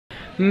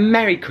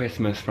Merry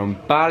Christmas from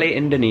Bali,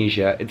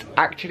 Indonesia. It's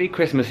actually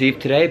Christmas Eve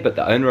today, but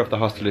the owner of the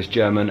hostel is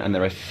German and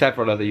there are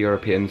several other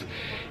Europeans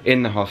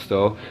in the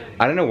hostel.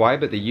 I don't know why,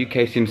 but the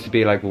UK seems to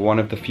be like one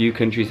of the few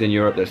countries in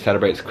Europe that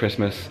celebrates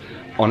Christmas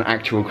on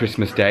actual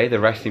Christmas Day. The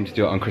rest seem to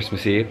do it on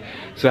Christmas Eve.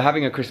 So we're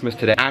having a Christmas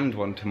today and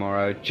one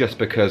tomorrow just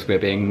because we're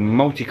being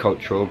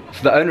multicultural.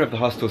 So the owner of the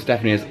hostel,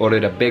 Stephanie, has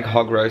ordered a big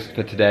hog roast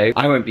for today.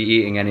 I won't be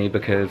eating any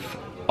because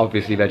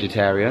obviously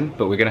vegetarian,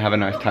 but we're gonna have a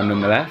nice time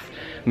nonetheless.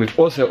 And we've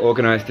also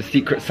organised a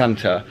Secret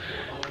Santa.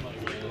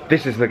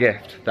 This is the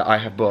gift that I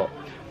have bought,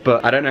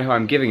 but I don't know who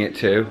I'm giving it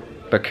to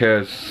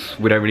because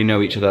we don't really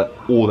know each other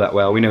all that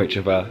well. We know each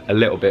other a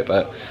little bit,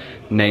 but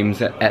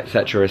names,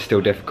 etc. is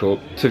still difficult.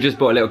 So I've just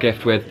bought a little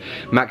gift with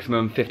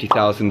maximum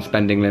 50,000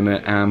 spending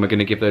limit, and we're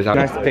gonna give those out.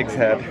 Nice pig's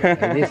head.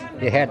 This,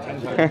 the head.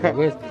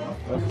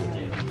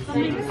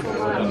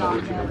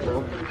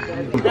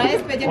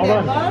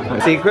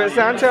 Secret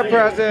Santa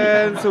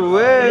presents! Woo!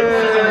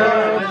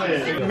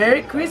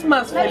 Merry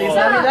Christmas! Feliz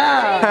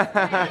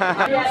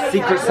Navidad!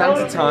 Secret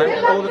Santa time.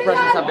 All the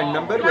presents have been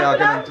numbered. We are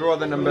going to draw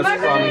the numbers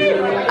from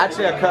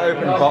actually a cut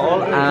open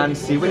bottle and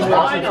see which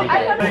presents we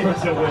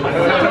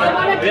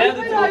get.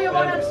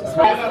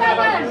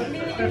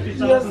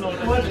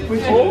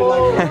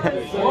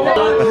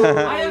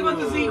 I want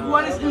to see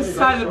what is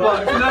inside the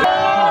box.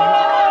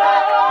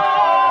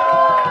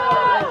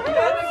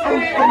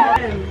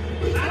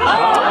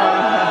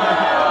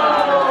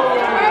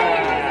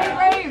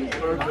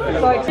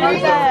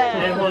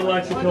 Everyone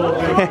likes to call it.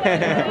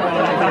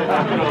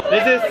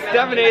 This is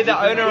Stephanie, the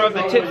owner of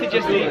the Tipsy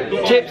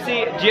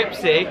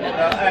Gypsy.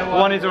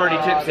 One is already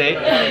tipsy.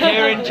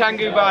 Here in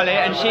Canggu, Bali,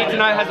 and she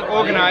tonight has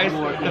organised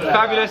the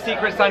fabulous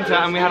Secret Santa,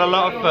 and we had a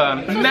lot of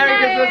fun. Merry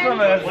Christmas from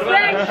us!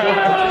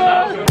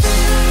 Thank you.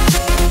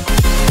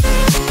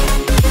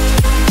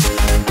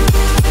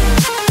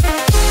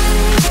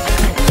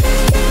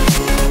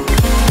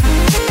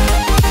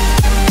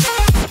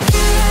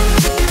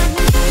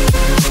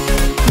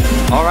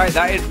 Alright,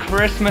 that is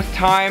Christmas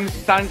time.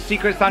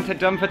 Secret Santa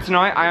done for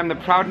tonight. I am the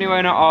proud new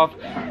owner of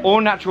All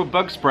Natural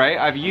Bug Spray.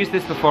 I've used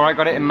this before. I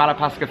got it in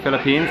Malapascua,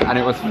 Philippines, and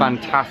it was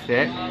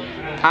fantastic.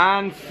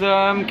 And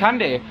some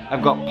candy.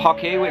 I've got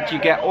Pocky, which you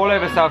get all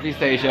over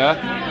Southeast Asia.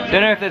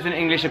 Don't know if there's an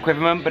English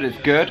equivalent, but it's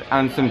good.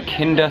 And some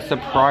Kinder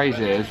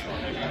Surprises.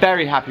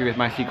 Very happy with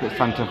my Secret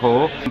Santa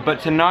haul.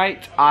 But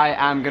tonight I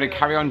am going to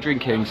carry on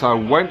drinking, so I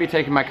won't be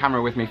taking my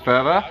camera with me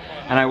further,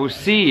 and I will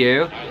see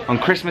you on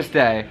Christmas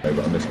Day.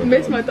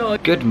 Miss my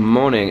dog. Good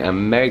morning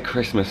and Merry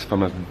Christmas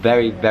from a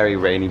very, very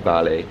rainy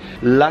Bali.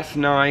 Last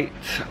night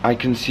I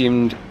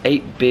consumed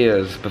 8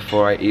 beers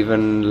before I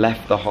even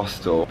left the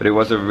hostel, but it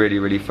was a really,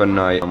 really fun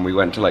night, and we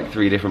went to like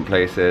 3 different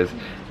places.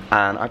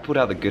 And I pulled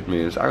out the good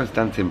moves. I was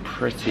dancing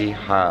pretty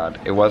hard.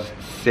 It was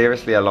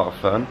seriously a lot of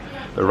fun,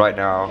 but right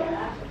now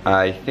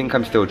I think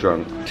I'm still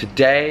drunk.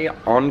 Today,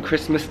 on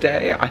Christmas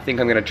Day, I think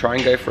I'm gonna try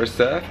and go for a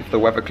surf if the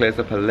weather clears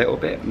up a little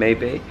bit,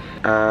 maybe.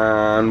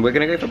 And we're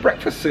gonna go for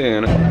breakfast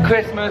soon.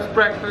 Christmas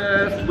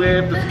breakfast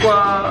with the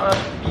squad,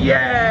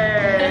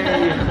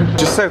 yay!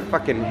 Just so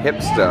fucking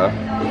hipster.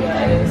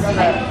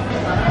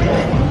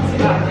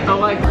 I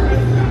like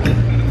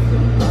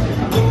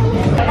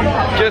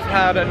Just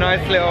had a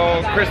nice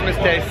little Christmas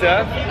Day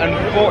surf.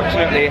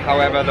 Unfortunately,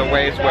 however, the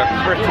waves were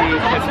pretty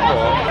piss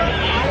poor,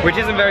 which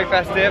isn't very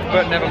festive,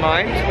 but never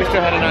mind. We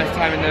still had a nice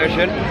time in the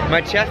ocean.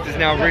 My chest is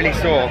now really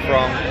sore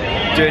from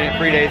doing it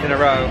 3 days in a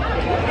row.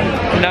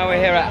 Now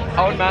we're here at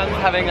Old Man's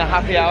having a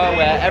happy hour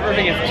where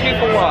everything is 2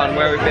 for 1,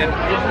 where we've been,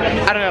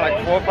 I don't know,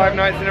 like 4 or 5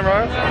 nights in a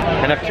row.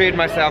 And I've treated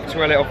myself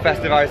to a little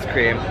festive ice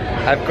cream.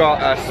 I've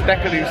got a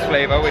Speckaloos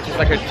flavour, which is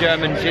like a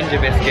German ginger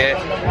biscuit,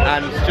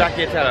 and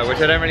stracciatella, which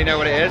I don't really know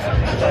what it is,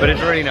 but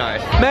it's really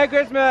nice. Merry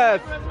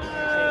Christmas!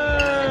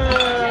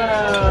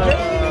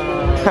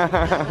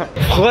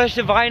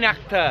 Frohe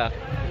Weihnachten!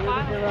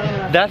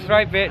 That's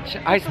right,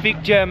 bitch. I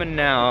speak German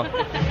now.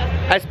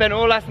 I spent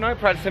all last night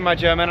practicing my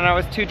German and I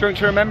was too drunk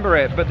to remember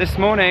it, but this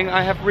morning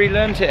I have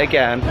relearned it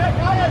again.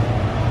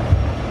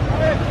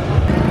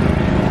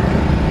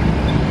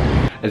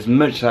 As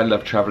much as I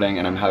love travelling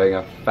and I'm having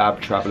a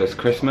fab traveller's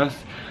Christmas,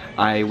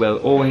 I will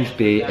always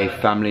be a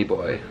family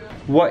boy.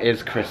 What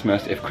is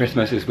Christmas if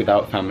Christmas is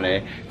without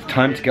family? It's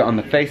time to get on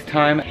the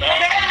FaceTime.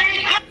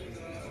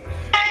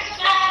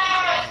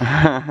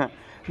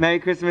 Merry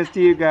Christmas to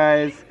you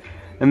guys.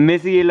 I'm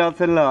missing you lots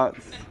and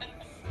lots.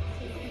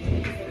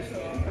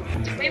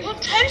 We will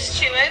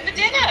toast you over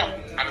dinner.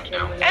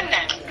 And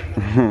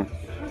then.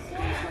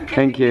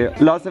 Thank you.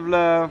 Lots of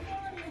love.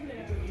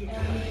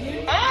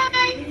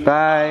 Bye.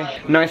 Bye.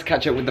 Nice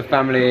catch up with the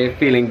family,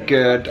 feeling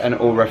good and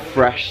all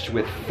refreshed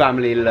with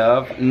family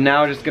love.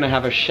 Now just gonna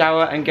have a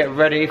shower and get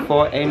ready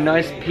for a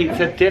nice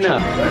pizza dinner.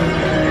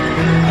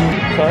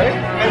 Sorry?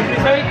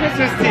 Merry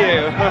Christmas to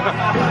you.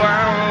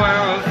 Wow,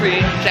 wow,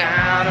 sweet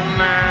child of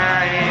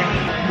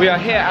mine. We are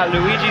here at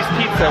Luigi's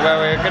Pizza where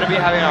we're going to be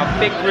having our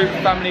big group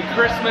family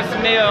Christmas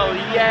meal.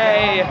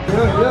 Yay!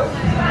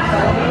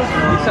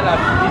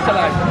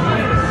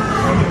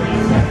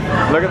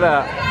 Look at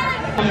that.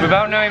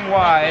 Without knowing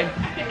why,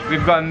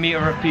 we've got a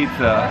meter of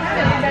pizza.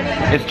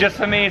 It's just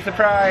for me,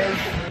 surprise.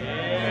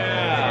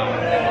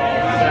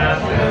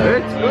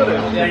 It's good.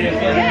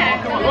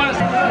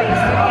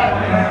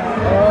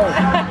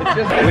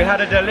 We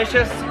had a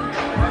delicious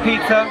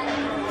pizza,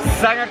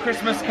 sang a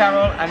Christmas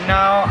carol, and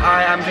now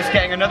I am just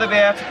getting another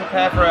beer to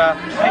prepare for a,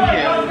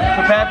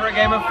 prepare for a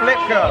game of flip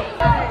cup.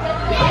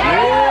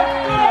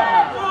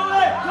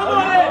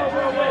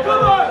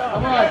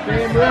 Come on,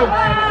 team, bro.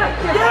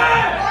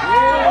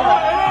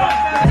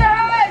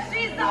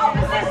 She's the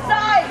opposite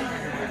side.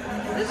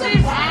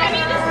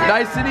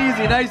 Nice and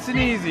easy, nice and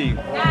easy.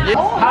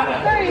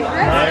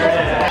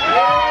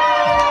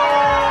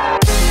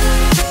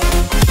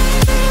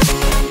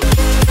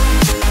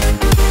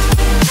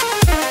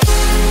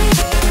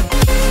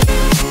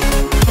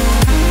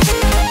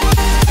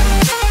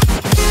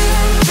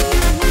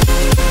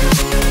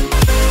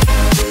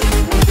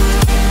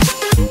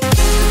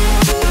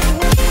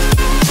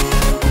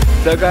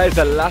 So guys,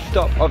 the last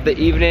stop of the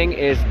evening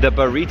is the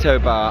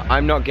burrito bar.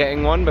 I'm not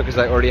getting one because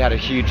I already had a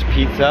huge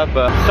pizza,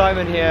 but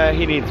Simon here,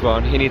 he needs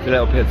one. He needs a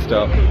little pit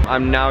stop.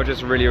 I'm now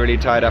just really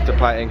tired after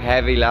partying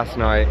heavy last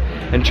night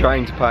and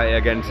trying to party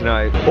again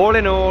tonight. All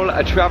in all,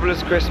 a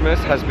traveler's Christmas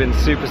has been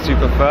super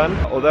fun.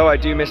 Although I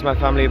do miss my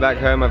family back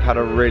home, I've had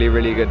a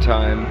really good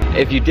time.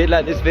 If you did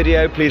like this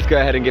video, please go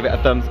ahead and give it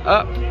a thumbs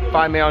up.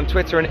 Find me on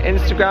Twitter and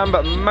Instagram,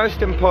 but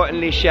most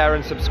importantly, share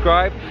and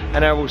subscribe,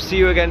 and I will see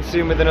you again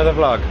soon with another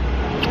vlog.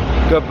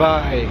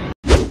 Goodbye.